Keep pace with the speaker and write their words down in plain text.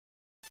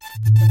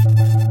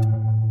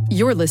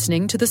You're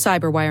listening to the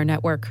Cyberwire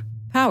Network,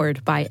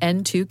 powered by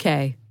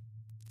N2K.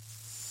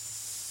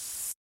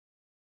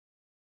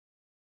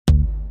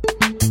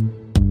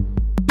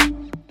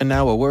 And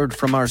now a word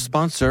from our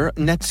sponsor,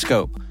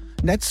 Netskope.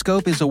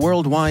 Netskope is a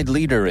worldwide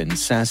leader in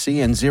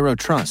SASE and Zero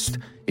Trust.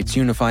 Its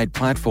unified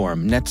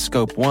platform,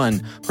 Netskope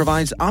One,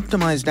 provides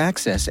optimized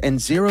access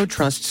and Zero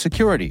Trust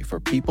security for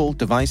people,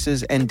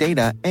 devices, and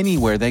data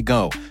anywhere they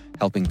go,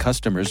 helping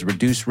customers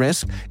reduce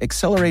risk,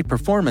 accelerate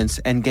performance,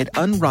 and get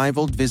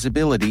unrivaled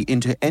visibility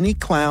into any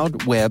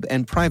cloud, web,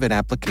 and private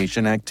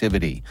application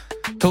activity.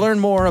 To learn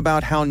more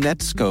about how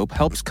Netskope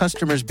helps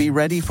customers be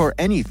ready for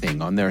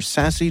anything on their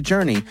SASE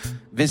journey,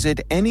 visit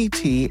netskope.com.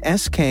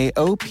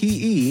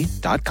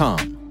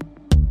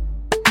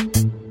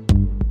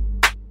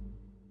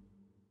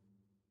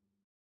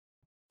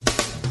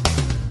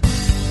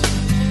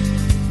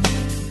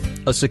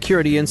 A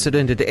security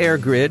incident at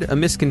AirGrid, a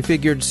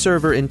misconfigured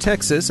server in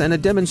Texas, and a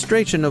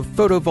demonstration of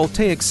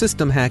photovoltaic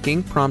system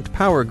hacking prompt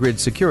power grid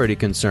security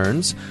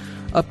concerns.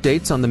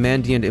 Updates on the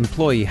Mandiant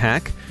employee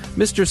hack.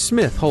 Mr.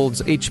 Smith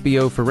holds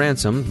HBO for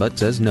ransom, but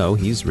says no,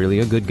 he's really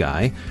a good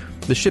guy.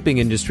 The shipping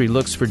industry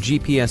looks for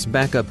GPS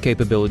backup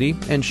capability,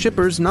 and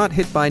shippers not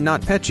hit by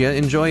NotPetya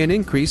enjoy an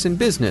increase in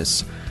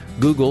business.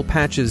 Google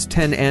patches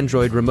 10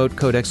 Android remote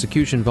code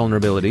execution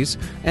vulnerabilities,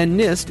 and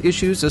NIST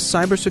issues a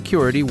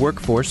cybersecurity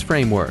workforce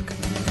framework.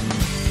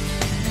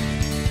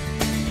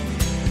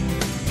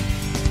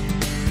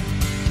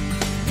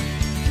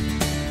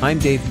 I'm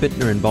Dave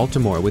Bittner in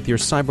Baltimore with your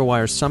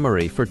CyberWire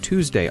summary for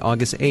Tuesday,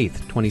 August 8th,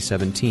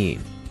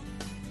 2017.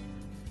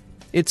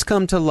 It's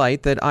come to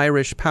light that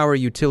Irish power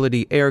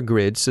utility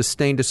AirGrid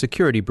sustained a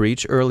security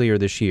breach earlier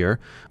this year.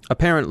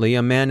 Apparently,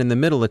 a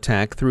man-in-the-middle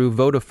attack through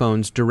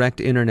Vodafone's direct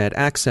internet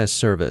access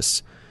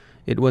service.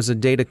 It was a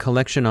data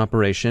collection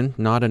operation,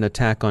 not an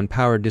attack on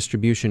power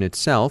distribution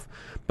itself,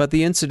 but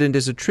the incident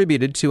is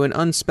attributed to an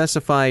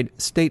unspecified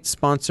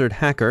state-sponsored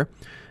hacker,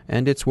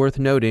 and it's worth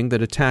noting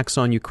that attacks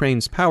on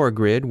Ukraine's power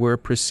grid were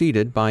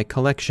preceded by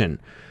collection.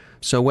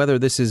 So whether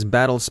this is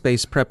battle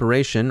space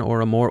preparation or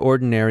a more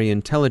ordinary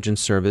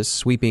intelligence service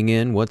sweeping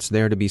in what's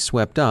there to be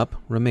swept up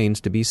remains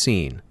to be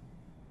seen.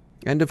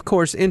 And of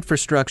course,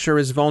 infrastructure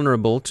is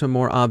vulnerable to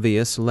more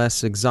obvious,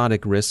 less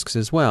exotic risks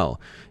as well,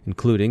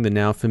 including the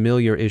now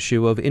familiar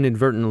issue of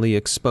inadvertently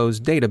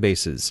exposed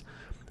databases.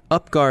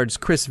 UpGuard's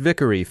Chris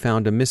Vickery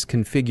found a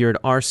misconfigured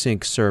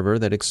rsync server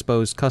that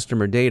exposed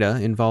customer data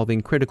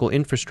involving critical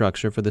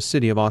infrastructure for the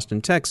city of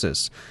Austin,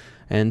 Texas,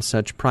 and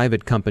such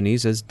private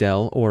companies as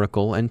Dell,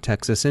 Oracle, and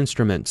Texas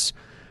Instruments.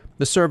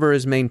 The server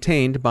is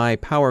maintained by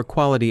Power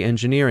Quality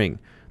Engineering.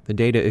 The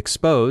data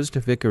exposed,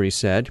 Vickery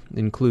said,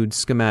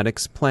 includes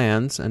schematics,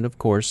 plans, and, of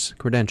course,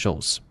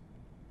 credentials.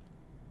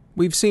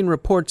 We've seen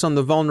reports on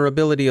the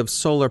vulnerability of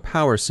solar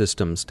power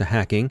systems to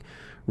hacking.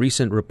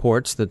 Recent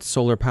reports that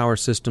solar power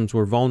systems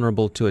were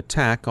vulnerable to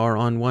attack are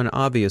on one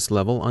obvious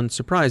level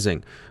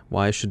unsurprising.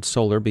 Why should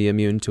solar be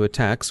immune to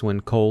attacks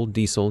when coal,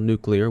 diesel,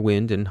 nuclear,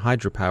 wind, and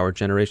hydropower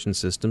generation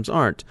systems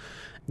aren't?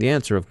 The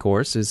answer, of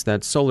course, is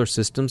that solar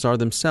systems are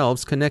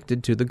themselves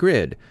connected to the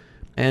grid.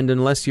 And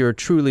unless you're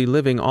truly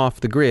living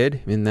off the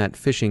grid, in that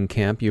fishing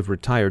camp you've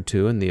retired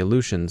to in the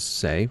Aleutians,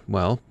 say,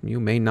 well, you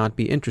may not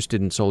be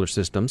interested in solar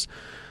systems,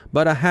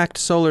 but a hacked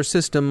solar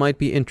system might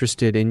be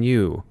interested in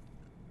you.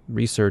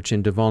 Research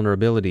into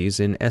vulnerabilities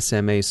in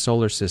SMA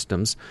solar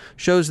systems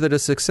shows that a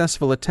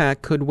successful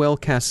attack could well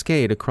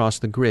cascade across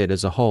the grid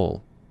as a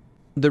whole.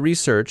 The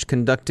research,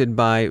 conducted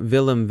by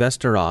Willem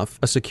Westerhoff,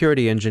 a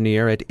security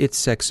engineer at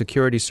ITSEC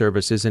Security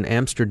Services in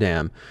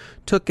Amsterdam,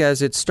 took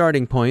as its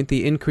starting point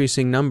the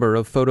increasing number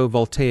of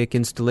photovoltaic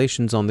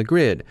installations on the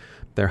grid,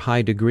 their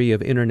high degree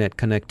of internet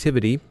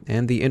connectivity,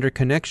 and the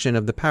interconnection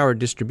of the power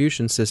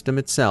distribution system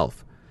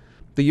itself.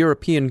 The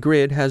European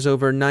grid has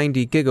over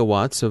 90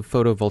 gigawatts of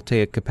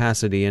photovoltaic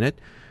capacity in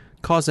it.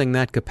 Causing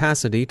that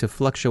capacity to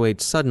fluctuate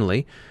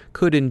suddenly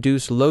could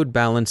induce load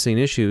balancing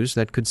issues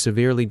that could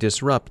severely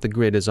disrupt the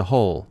grid as a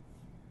whole.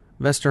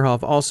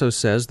 Westerhoff also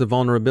says the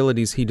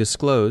vulnerabilities he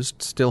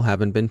disclosed still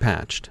haven't been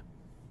patched.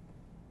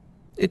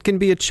 It can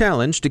be a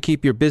challenge to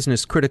keep your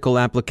business-critical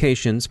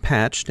applications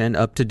patched and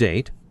up to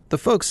date. The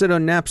folks at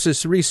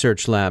Onapsis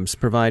Research Labs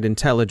provide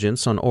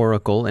intelligence on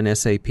Oracle and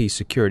SAP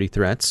security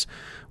threats.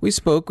 We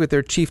spoke with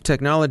their Chief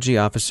Technology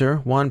Officer,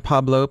 Juan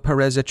Pablo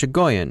Perez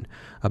Echegoyen,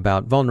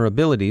 about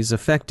vulnerabilities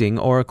affecting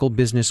Oracle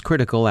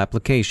business-critical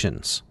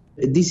applications.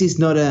 This is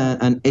not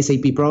an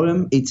SAP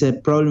problem. It's a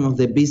problem of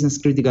the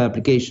business-critical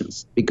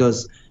applications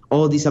because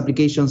all these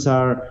applications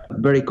are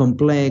very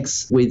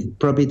complex with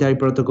proprietary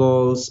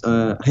protocols,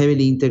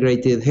 heavily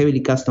integrated, heavily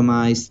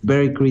customized,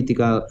 very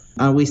critical.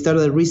 And we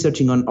started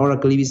researching on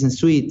Oracle E-Business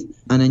Suite,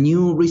 and a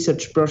new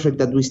research project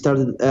that we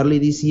started early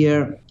this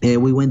year,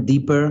 we went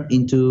deeper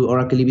into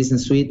Oracle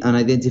E-Business Suite and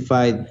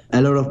identified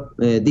a lot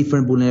of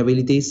different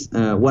vulnerabilities.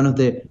 One of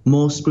the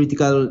most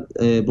critical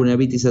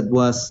vulnerabilities that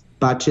was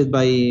patched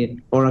by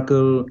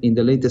Oracle in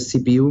the latest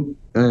CPU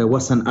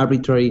was an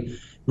arbitrary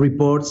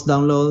reports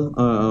download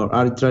or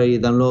arbitrary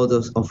download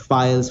of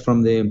files from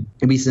the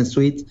business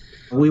suite.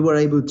 We were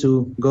able to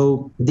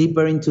go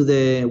deeper into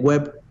the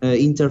web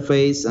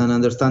interface and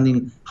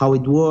understanding how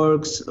it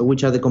works,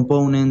 which are the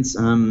components,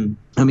 and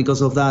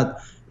because of that,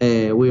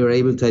 we were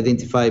able to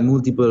identify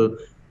multiple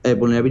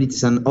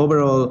vulnerabilities, and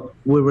overall,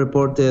 we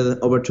reported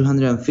over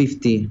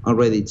 250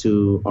 already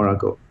to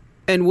Oracle.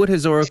 And what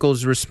has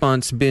Oracle's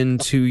response been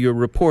to your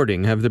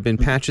reporting? Have there been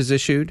patches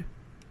issued?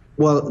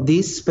 Well,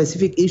 this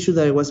specific issue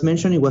that I was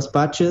mentioning was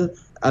patched.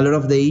 A lot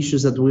of the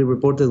issues that we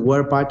reported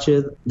were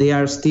patched. They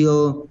are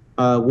still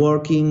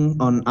working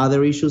on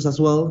other issues as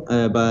well.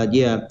 But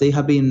yeah, they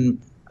have been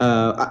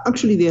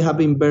they have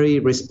been very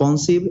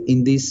responsive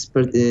in these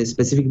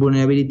specific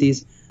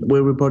vulnerabilities. We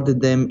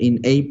reported them in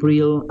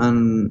April,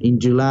 and in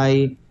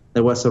July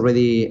there was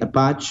already a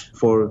patch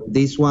for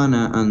this one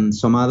and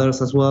some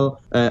others as well.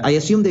 I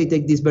assume they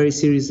take this very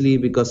seriously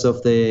because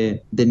of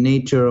the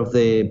nature of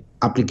the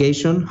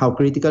application, how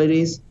critical it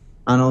is,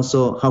 and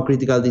also how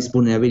critical these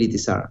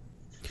vulnerabilities are.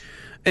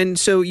 And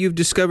so you've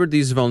discovered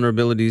these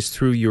vulnerabilities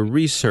through your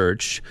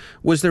research.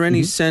 Was there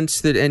any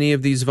sense that any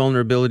of these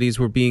vulnerabilities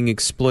were being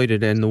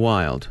exploited in the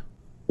wild?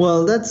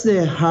 Well, that's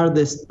the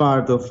hardest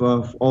part of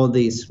all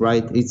this,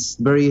 right? It's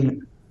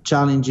very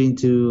challenging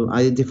to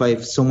identify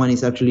if someone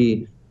is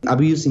actually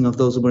abusing of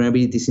those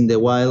vulnerabilities in the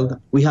wild.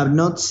 We have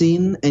not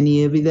seen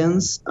any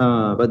evidence,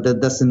 but that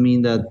doesn't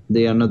mean that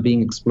they are not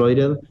being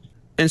exploited.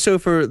 And so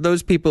for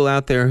those people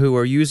out there who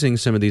are using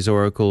some of these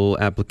Oracle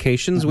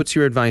applications, what's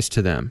your advice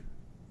to them?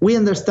 We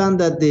understand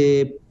that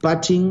the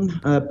patching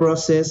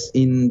process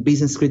in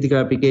business critical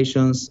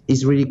applications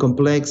is really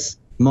complex.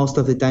 Most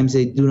of the times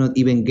they do not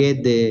even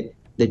get the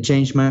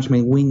change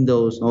management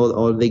windows,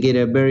 or they get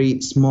a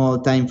very small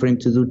time frame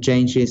to do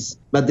changes.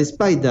 But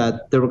despite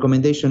that, the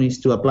recommendation is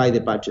to apply the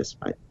patches,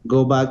 right?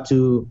 Go back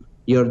to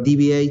your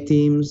DBA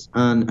teams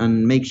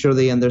and make sure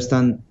they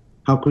understand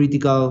how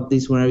critical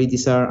these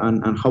vulnerabilities are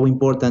and how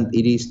important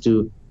it is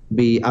to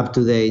be up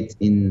to date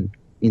in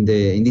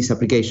these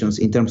applications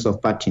in terms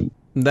of patching.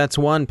 That's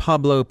Juan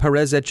Pablo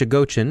Perez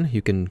Echegochin.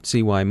 You can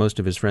see why most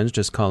of his friends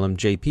just call him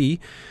JP.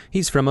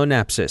 He's from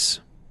Onapsis.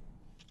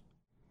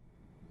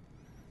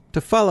 To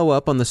follow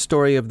up on the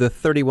story of the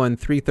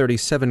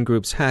 31337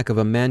 Group's hack of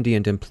a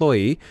Mandiant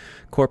employee,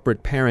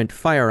 corporate parent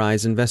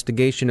FireEye's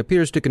investigation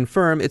appears to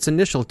confirm its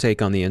initial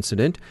take on the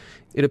incident.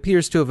 It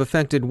appears to have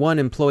affected one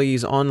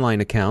employee's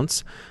online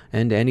accounts,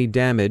 and any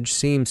damage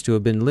seems to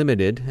have been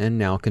limited and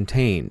now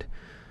contained.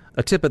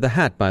 A tip of the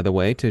hat, by the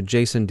way, to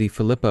Jason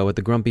DiFilippo at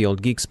the Grumpy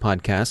Old Geeks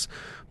podcast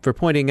for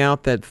pointing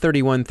out that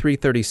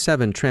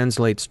 31337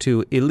 translates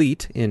to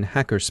elite in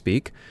hacker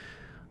speak.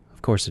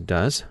 Of course it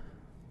does.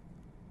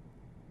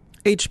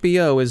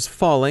 HBO is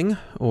falling,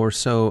 or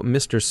so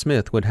Mr.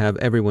 Smith would have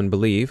everyone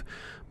believe.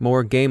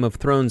 More Game of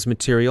Thrones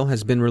material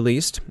has been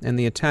released, and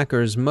the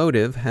attackers'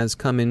 motive has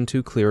come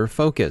into clearer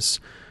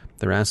focus.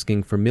 They're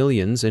asking for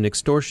millions in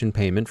extortion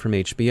payment from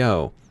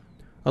HBO.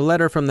 A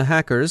letter from the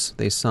hackers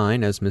they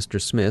sign, as Mr.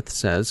 Smith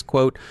says,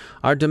 quote,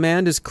 "Our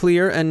demand is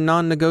clear and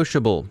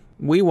non-negotiable.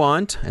 We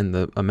want," and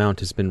the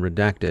amount has been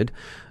redacted,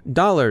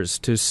 "dollars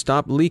to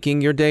stop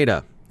leaking your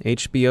data.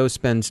 HBO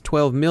spends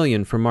 $12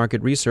 million for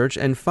market research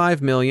and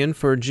 $5 million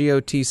for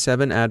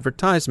GOT7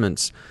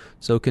 advertisements.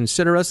 So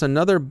consider us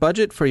another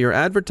budget for your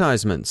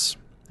advertisements."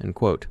 End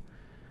quote.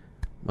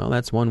 Well,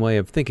 that's one way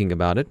of thinking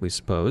about it, we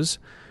suppose.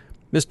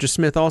 Mr.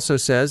 Smith also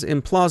says,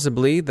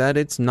 implausibly, that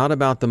it's not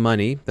about the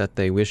money, that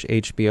they wish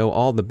HBO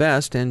all the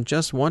best and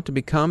just want to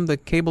become the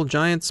cable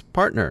giant's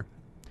partner.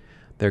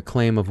 Their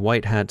claim of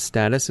white hat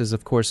status is,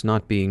 of course,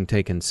 not being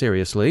taken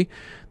seriously.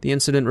 The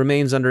incident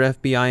remains under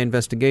FBI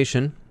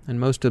investigation, and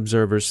most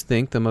observers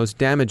think the most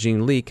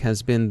damaging leak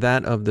has been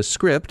that of the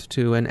script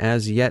to an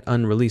as-yet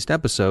unreleased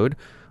episode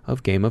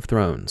of Game of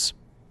Thrones.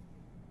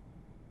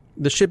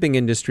 The shipping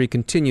industry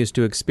continues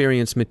to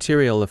experience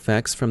material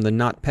effects from the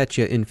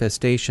NotPetya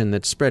infestation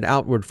that spread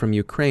outward from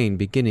Ukraine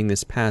beginning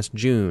this past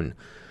June.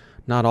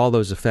 Not all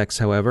those effects,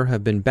 however,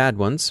 have been bad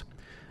ones.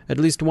 At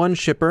least one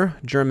shipper,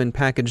 German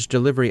package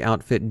delivery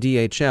outfit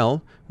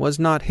DHL, was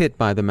not hit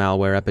by the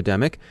malware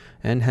epidemic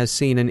and has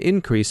seen an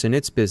increase in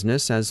its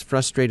business as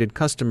frustrated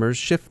customers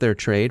shift their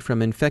trade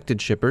from infected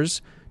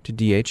shippers to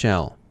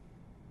DHL.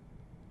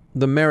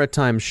 The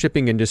maritime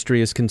shipping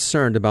industry is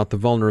concerned about the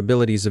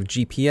vulnerabilities of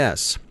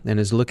GPS and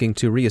is looking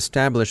to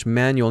reestablish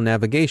manual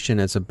navigation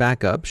as a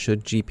backup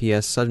should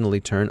GPS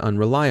suddenly turn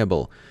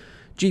unreliable.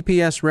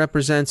 GPS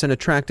represents an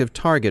attractive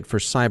target for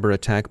cyber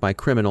attack by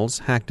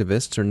criminals,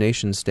 hacktivists, or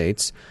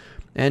nation-states,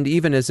 and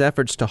even as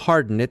efforts to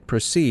harden it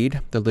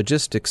proceed, the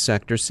logistics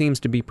sector seems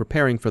to be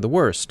preparing for the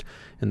worst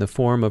in the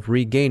form of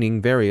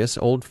regaining various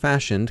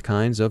old-fashioned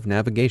kinds of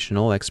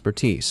navigational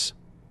expertise.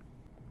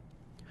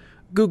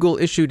 Google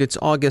issued its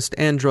August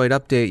Android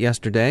update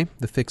yesterday.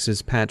 The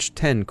fixes patched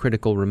 10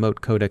 critical remote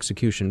code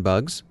execution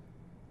bugs.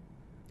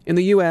 In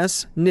the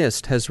U.S.,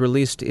 NIST has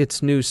released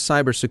its new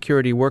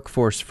Cybersecurity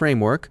Workforce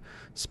Framework.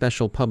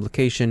 Special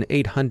Publication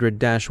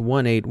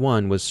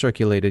 800-181 was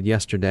circulated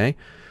yesterday.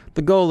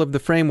 The goal of the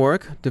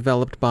framework,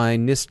 developed by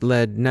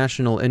NIST-led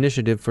National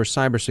Initiative for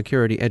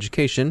Cybersecurity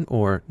Education,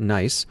 or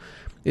NICE,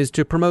 is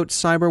to promote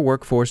cyber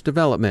workforce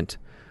development.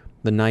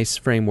 The NICE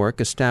framework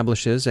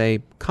establishes a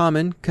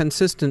common,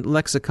 consistent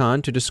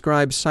lexicon to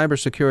describe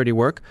cybersecurity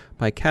work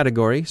by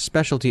category,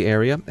 specialty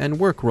area, and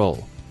work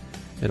role.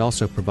 It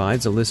also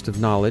provides a list of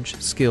knowledge,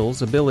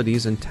 skills,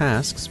 abilities, and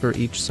tasks for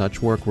each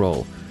such work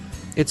role.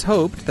 It's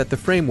hoped that the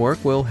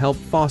framework will help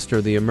foster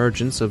the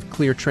emergence of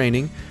clear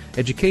training,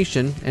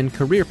 education, and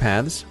career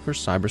paths for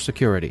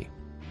cybersecurity.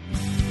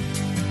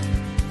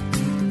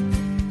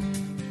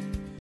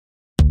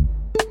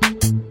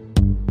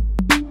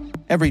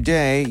 Every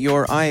day,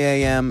 your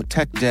IAM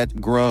tech debt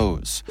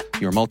grows.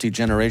 Your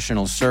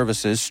multi-generational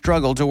services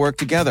struggle to work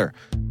together.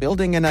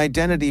 Building an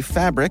identity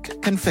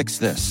fabric can fix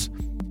this.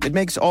 It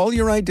makes all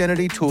your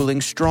identity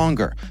tooling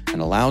stronger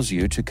and allows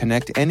you to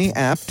connect any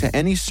app to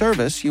any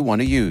service you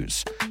want to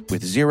use,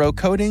 with zero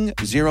coding,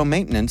 zero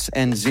maintenance,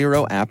 and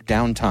zero app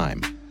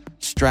downtime.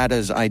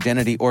 Strata's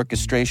identity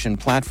orchestration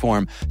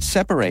platform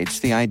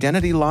separates the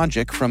identity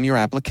logic from your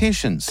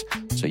applications,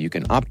 so you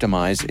can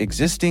optimize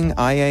existing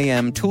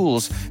IAM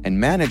tools and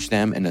manage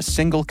them in a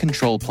single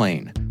control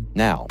plane.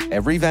 Now,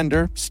 every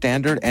vendor,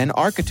 standard, and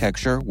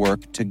architecture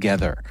work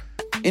together.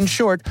 In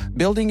short,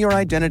 building your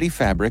identity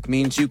fabric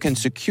means you can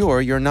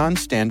secure your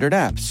non-standard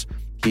apps,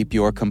 keep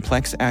your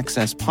complex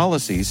access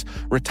policies,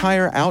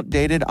 retire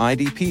outdated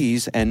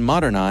IDPs, and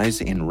modernize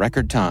in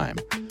record time.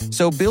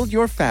 So build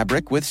your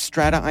fabric with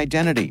Strata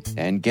Identity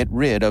and get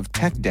rid of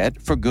tech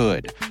debt for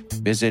good.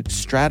 Visit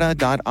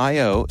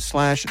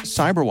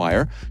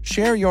strata.io/cyberwire,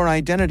 share your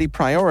identity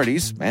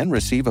priorities, and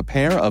receive a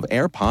pair of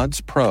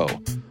AirPods Pro.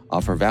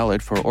 Offer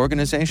valid for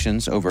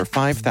organizations over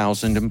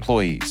 5,000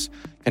 employees.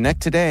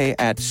 Connect today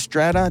at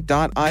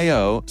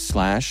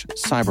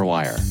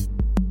strata.io/cyberwire.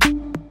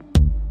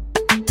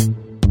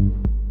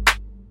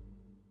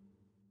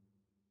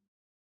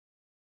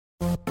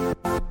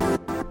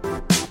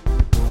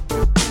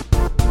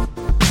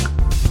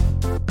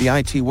 The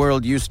IT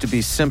world used to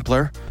be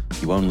simpler.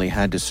 You only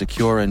had to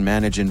secure and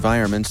manage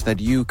environments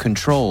that you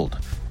controlled.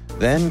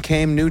 Then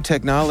came new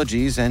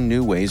technologies and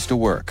new ways to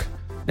work.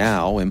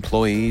 Now,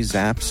 employees,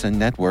 apps, and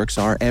networks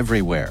are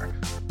everywhere.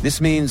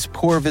 This means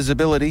poor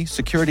visibility,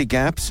 security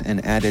gaps,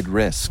 and added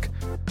risk.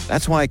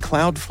 That's why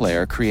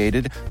Cloudflare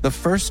created the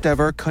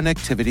first-ever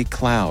connectivity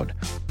cloud.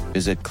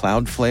 Visit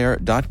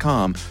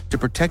cloudflare.com to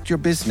protect your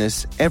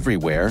business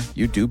everywhere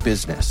you do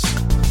business.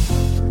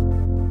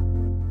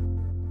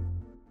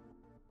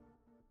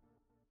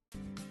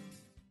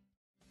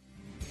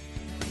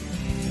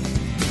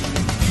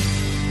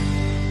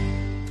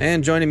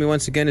 And joining me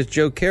once again is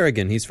Joe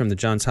Kerrigan. He's from the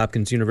Johns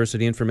Hopkins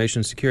University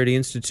Information Security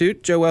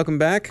Institute. Joe, welcome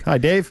back. Hi,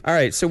 Dave. All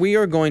right, so we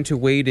are going to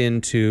wade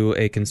into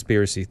a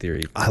conspiracy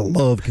theory. I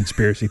love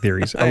conspiracy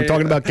theories. Are we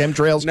talking about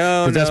chemtrails?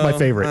 No, Because that's my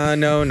favorite.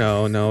 No.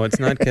 It's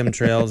not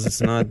chemtrails.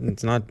 It's not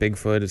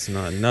Bigfoot. It's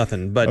not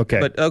nothing. But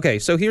okay.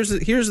 So here's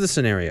the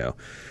scenario.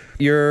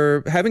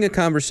 You're having a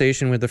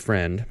conversation with a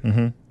friend.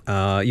 Mm-hmm.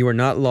 You are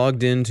not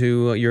logged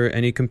into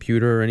any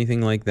computer or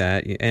anything like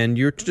that, and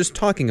you're just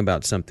talking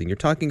about something. You're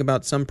talking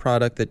about some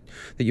product that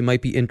you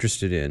might be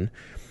interested in,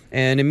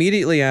 and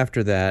immediately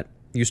after that,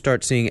 you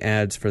start seeing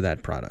ads for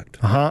that product.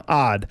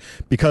 Odd,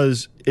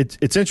 because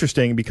it's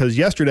interesting, because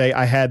yesterday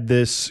I had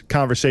this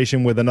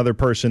conversation with another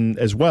person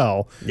as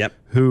well. Yep.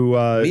 Who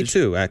me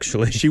too,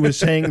 actually. She was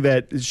saying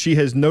that she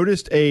has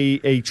noticed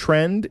a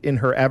trend in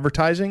her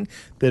advertising,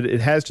 that it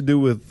has to do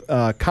with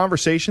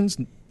conversations,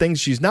 things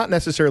she's not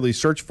necessarily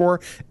searched for.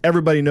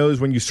 Everybody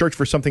knows when you search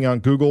for something on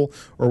Google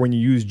or when you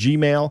use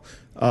Gmail,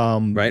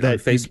 right, on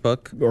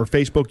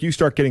Facebook, you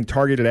start getting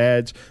targeted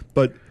ads.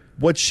 But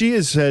what she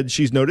has said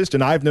she's noticed,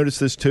 and I've noticed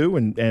this too,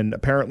 and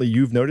apparently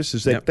you've noticed,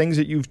 is that things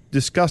that you've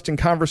discussed in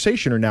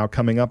conversation are now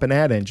coming up in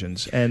ad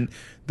engines. And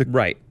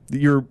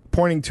you're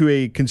pointing to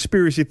a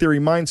conspiracy theory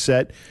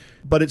mindset,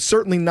 but it's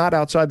certainly not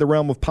outside the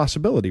realm of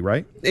possibility,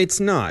 right? It's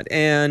not.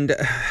 And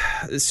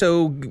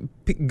so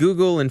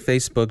Google and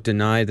Facebook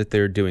deny that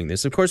they're doing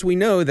this. Of course, we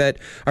know that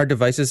our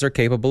devices are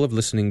capable of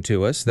listening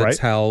to us. That's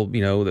how,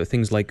 the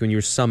things like when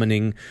you're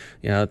summoning,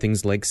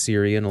 things like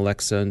Siri and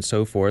Alexa and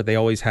so forth, they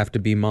always have to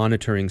be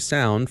monitoring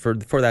sound for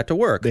that to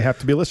work. They have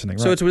to be listening,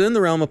 right? So it's within the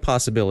realm of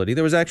possibility.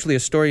 There was actually a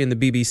story in the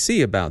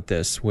BBC about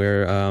this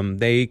where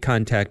they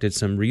contacted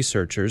some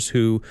researchers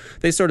who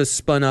they sort of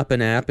spun up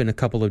an app in a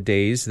couple of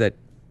days that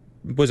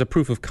was a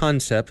proof of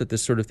concept that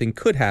this sort of thing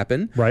could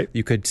happen. Right.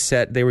 You could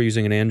they were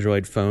using an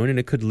Android phone, and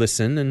it could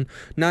listen and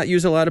not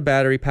use a lot of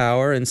battery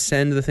power and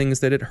send the things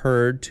that it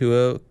heard to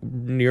a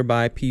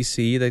nearby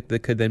PC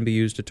that could then be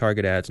used to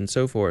target ads and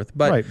so forth.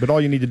 But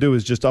all you need to do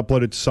is just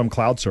upload it to some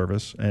cloud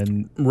service,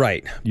 and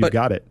you've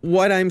got it.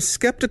 What I'm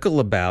skeptical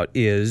about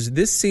is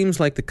this seems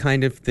like the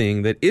kind of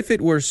thing that if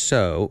it were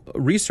so,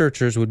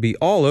 researchers would be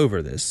all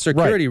over this.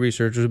 Security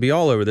researchers would be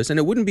all over this, and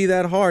it wouldn't be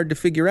that hard to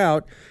figure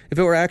out if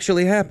it were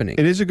actually happening.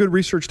 It is a good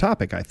research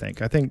topic, I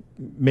think. I think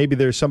maybe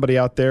there's somebody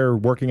out there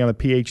working on a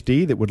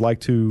PhD that would like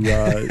to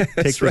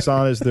take this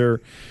on as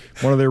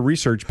one of their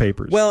research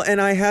papers. Well, and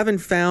I haven't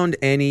found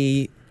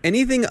any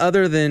anything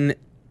other than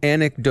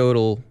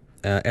anecdotal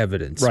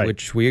evidence,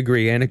 which we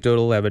agree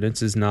anecdotal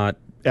evidence is not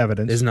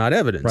evidence.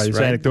 Right, it's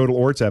anecdotal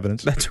or it's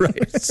evidence. That's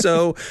right.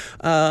 So,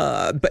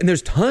 but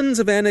there's tons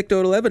of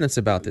anecdotal evidence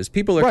about this.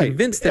 People are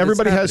convinced that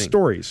everybody it's has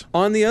stories.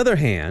 On the other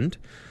hand,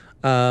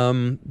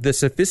 the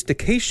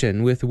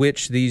sophistication with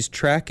which these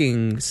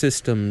tracking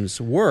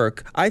systems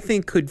work, I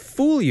think, could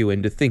fool you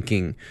into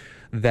thinking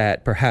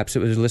that perhaps it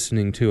was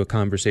listening to a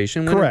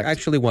conversation when it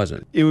actually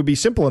wasn't. It would be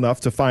simple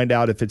enough to find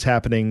out if it's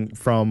happening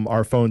from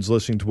our phones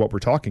listening to what we're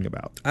talking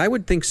about. I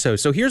would think so.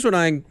 So here's what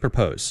I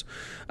propose.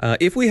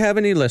 If we have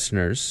any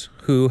listeners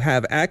who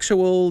have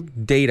actual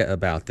data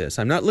about this,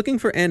 I'm not looking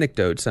for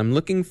anecdotes. I'm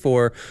looking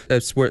for a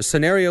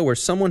scenario where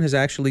someone has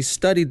actually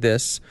studied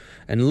this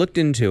and looked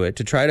into it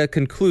to try to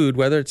conclude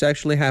whether it's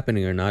actually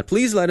happening or not.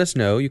 Please let us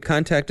know. You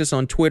contact us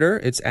on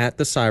Twitter. It's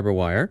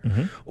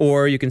 @TheCyberWire.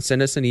 Or you can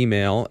send us an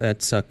email.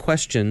 It's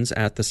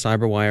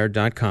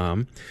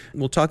questions@thecyberwire.com.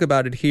 We'll talk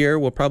about it here.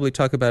 We'll probably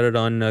talk about it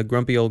on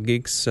Grumpy Old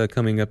Geeks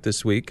coming up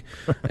this week.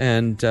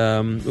 And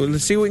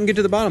let's see if we can get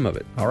to the bottom of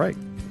it. All right.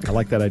 I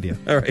like that idea.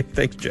 All right.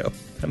 Thanks, Joe.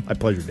 My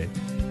pleasure, Dave.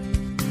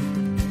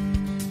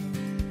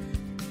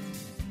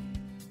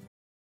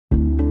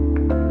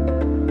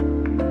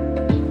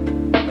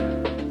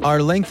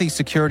 Are lengthy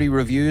security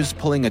reviews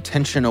pulling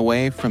attention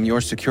away from your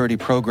security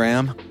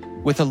program?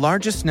 With the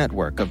largest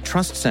network of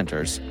trust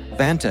centers,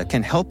 Vanta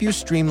can help you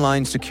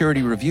streamline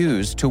security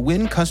reviews to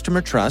win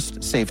customer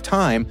trust, save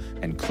time,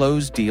 and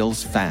close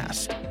deals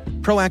fast.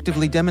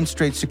 Proactively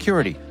demonstrate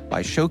security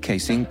by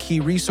showcasing key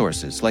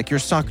resources like your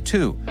SOC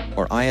 2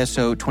 or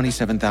ISO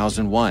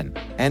 27001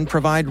 and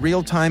provide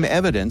real-time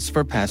evidence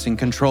for passing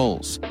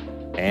controls.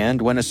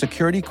 And when a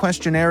security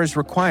questionnaire is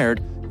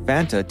required,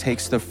 Vanta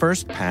takes the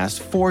first pass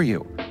for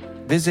you.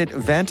 Visit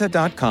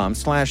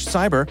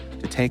vanta.com/cyber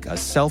to take a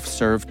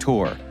self-serve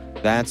tour.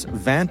 That's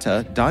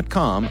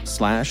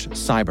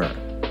vanta.com/cyber.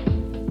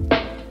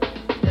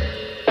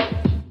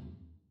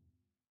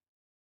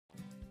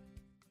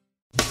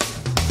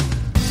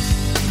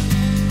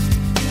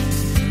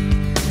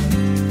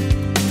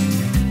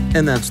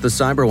 And that's the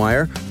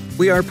Cyberwire.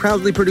 We are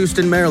proudly produced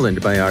in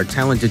Maryland by our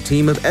talented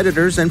team of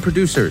editors and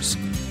producers.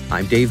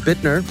 I'm Dave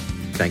Bittner.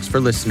 Thanks for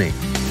listening.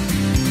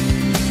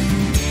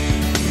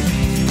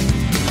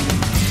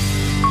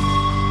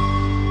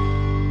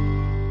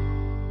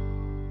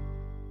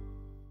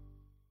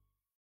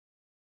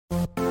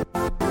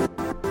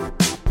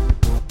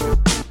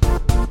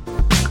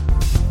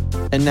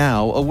 And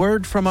now, a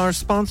word from our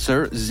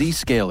sponsor,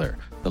 Zscaler,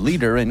 the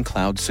leader in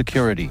cloud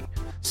security.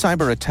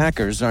 Cyber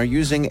attackers are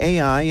using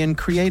AI in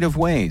creative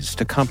ways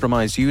to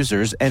compromise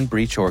users and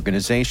breach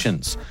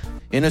organizations.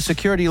 In a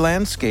security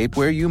landscape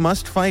where you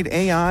must fight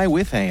AI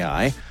with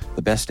AI,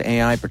 the best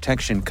AI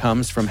protection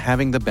comes from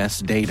having the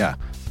best data.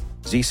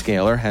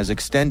 Zscaler has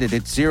extended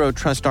its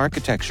zero-trust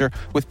architecture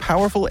with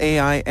powerful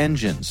AI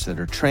engines that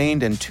are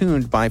trained and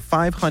tuned by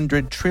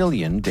 500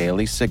 trillion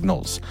daily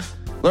signals.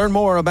 Learn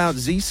more about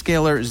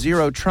Zscaler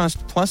Zero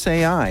Trust Plus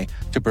AI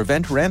to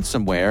prevent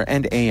ransomware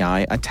and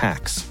AI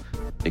attacks.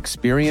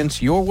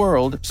 Experience your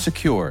world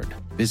secured.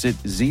 Visit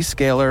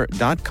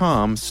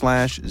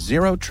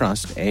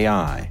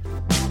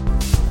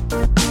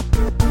zscaler.com/zerotrustai.